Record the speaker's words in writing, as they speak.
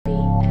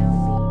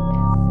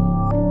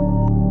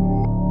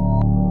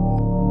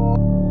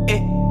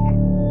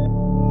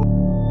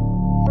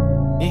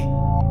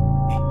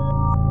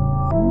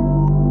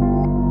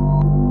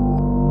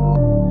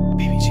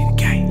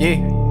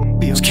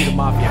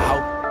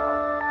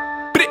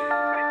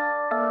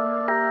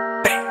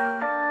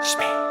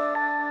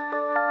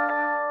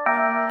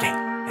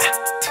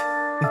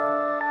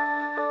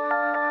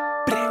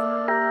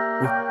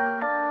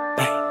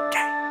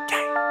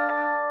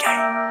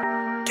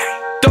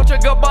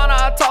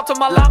I talk to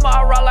my llama.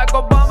 I ride like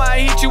Obama, I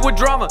hit you with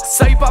drama.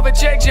 Say you poppin'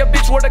 checks, yeah,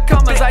 bitch, where the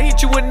commas? I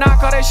hit you with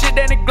knock, all that shit,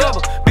 Danny Glover.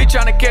 Bitch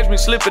tryna catch me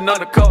slippin'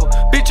 undercover.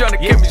 Bitch tryna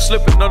catch me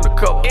slippin'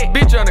 undercover.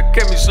 Bitch tryna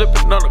catch me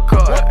slippin'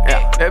 undercover.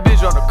 Yeah, that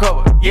bitch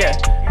undercover, yeah.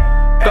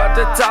 Got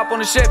the top on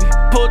the Chevy,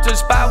 pull to the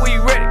spot, we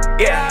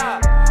ready, yeah.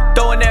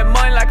 Throwing that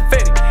money like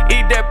confetti,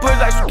 eat that pussy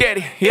like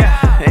spaghetti,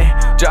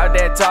 yeah. Drop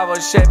that top on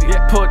the Chevy,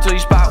 pull to the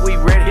spot, we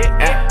ready,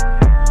 yeah.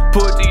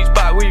 Pull to the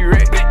spot, we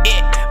ready,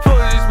 pull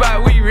to the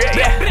spot, we ready,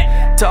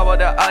 yeah. Talk about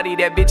the R3ADY,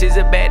 that bitch is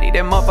a baddie.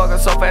 That motherfucker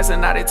so fast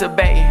and not into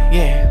bad,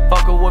 yeah.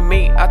 Fuckin' with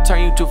me, I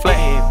turn you to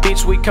flathead.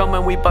 Bitch, we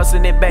comin', we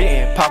bustin' it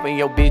bad. Poppin'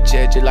 your bitch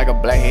at you like a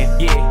blade,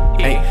 yeah.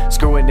 Hey,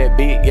 screwing that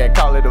beat, yeah,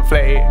 call it a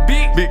flathead.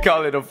 Bitch,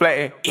 call it a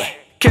flathead, yeah.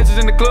 Catches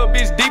in the club,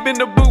 bitch, deep in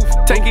the booth.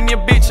 Taking your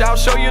bitch, I'll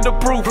show you the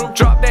proof.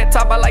 Drop that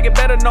top, I like it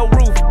better, no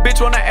roof. Bitch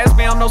wanna ask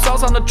me, I'm no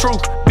sauce, I'm the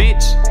truth.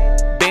 Bitch,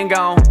 been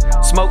gone,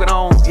 smoking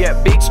on, yeah,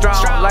 big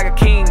strong, like a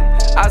king.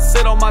 I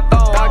sit on my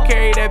throne, I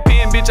carry that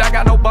pen, bitch, I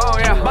got no bone,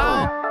 yeah.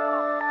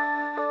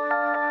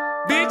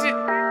 Bitch,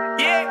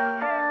 yeah,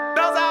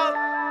 Noo Sauce,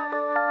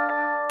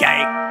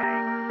 gang,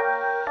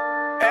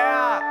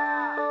 yeah.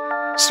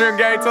 Shrimp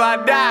gang till I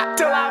die,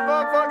 till I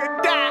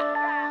motherfucking die,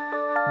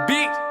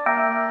 bitch.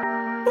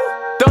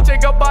 Don't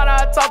take up on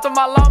I talk to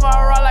my llama.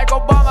 I ride like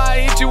Obama, I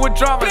hit you with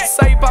drama.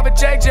 Say you poppin'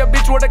 checks, yeah,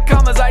 bitch, where the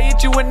commas? I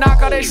hit you with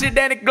knock, all that shit,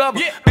 Danny Glover.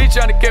 Bitch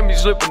tryna catch me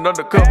slippin'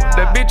 undercover.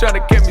 That bitch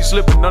tryna catch me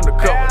slippin'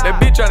 undercover. That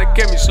bitch tryna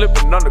catch me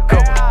slippin'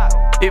 undercover.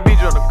 It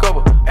bitch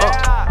undercover,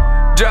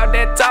 Drop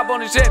that top on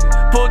the Chevy,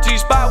 pull to the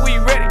spot, we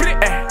ready.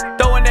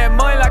 Throwing that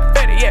money like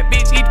confetti, yeah,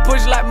 bitch, eat the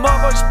pussy like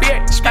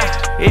motherfucking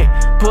spaghetti.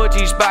 Yeah, pull to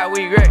the spot,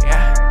 we ready.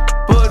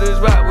 Pull to the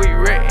spot, we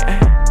ready.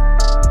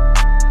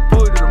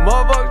 Pull to the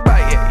motherfucking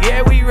spot,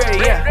 yeah, we ready,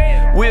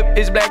 yeah. Whip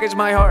is black as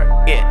my heart,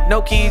 yeah.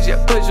 No keys, yeah,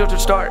 push up to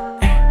start.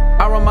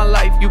 I run my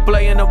life, you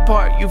playin' a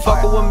part. You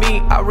fuckin' with me,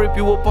 I rip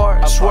you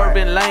apart.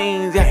 Swerving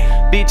lanes,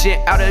 yeah.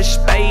 Bitchin' out of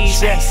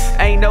space, yeah.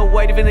 Ain't no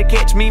way to finna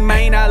catch me,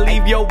 man. I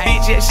leave your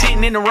bitch, yeah,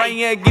 sitting in the rain,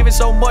 yeah. Giving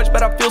so much,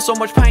 but I feel so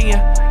much pain,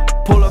 yeah.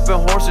 Pull up in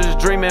horses,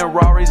 dreaming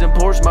Rarries and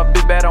Porsche. My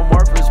big bad, I'm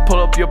worthless. Pull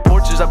up your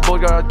porches, I boy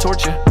gotta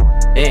torture,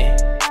 yeah.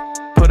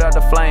 Put out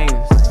the flames,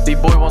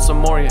 D-boy want some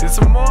more, yeah.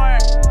 Some more.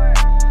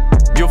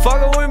 You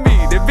fuckin' with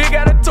me, the big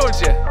gotta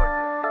torture.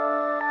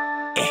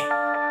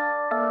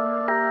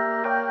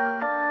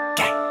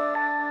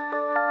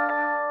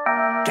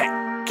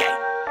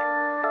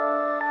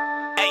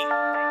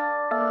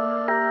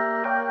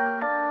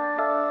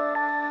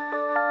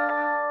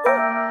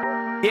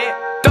 Yeah,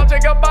 don't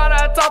take up on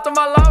I talk to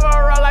my llama.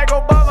 I ride like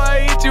Obama,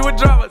 I hit you with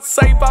drama.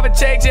 Say you poppin'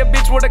 checks, yeah,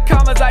 bitch, where the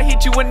commas? I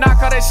hit you with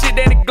knock, all that shit,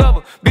 Danny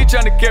Glover. Bitch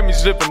tryna catch me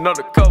slippin'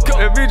 undercover.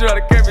 That bitch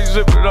tryna catch me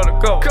slippin'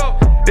 undercover.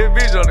 That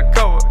bitch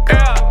undercover,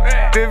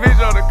 yeah. That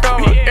bitch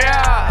undercover,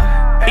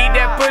 yeah. Eat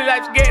that pussy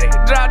like spaghetti,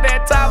 drop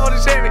that top on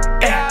the Chevy,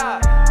 yeah.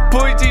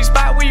 Push to the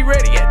spot, we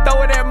ready, yeah.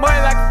 Throwin' that money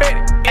like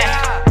confetti,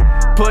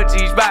 yeah. Push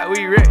to the spot,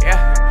 we ready,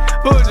 yeah.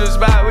 Push to the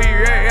spot, we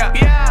ready,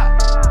 yeah.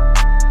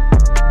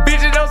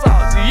 Bitch, Noo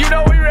Sauce, you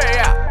know we ready,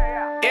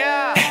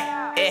 yeah.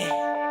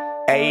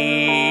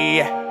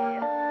 Hey,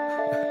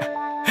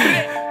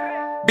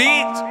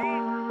 bitch.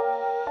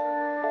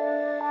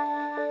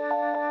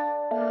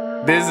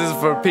 This is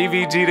for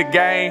PVG the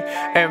gang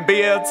and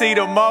BLT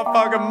the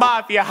motherfucking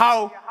mafia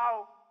hoe.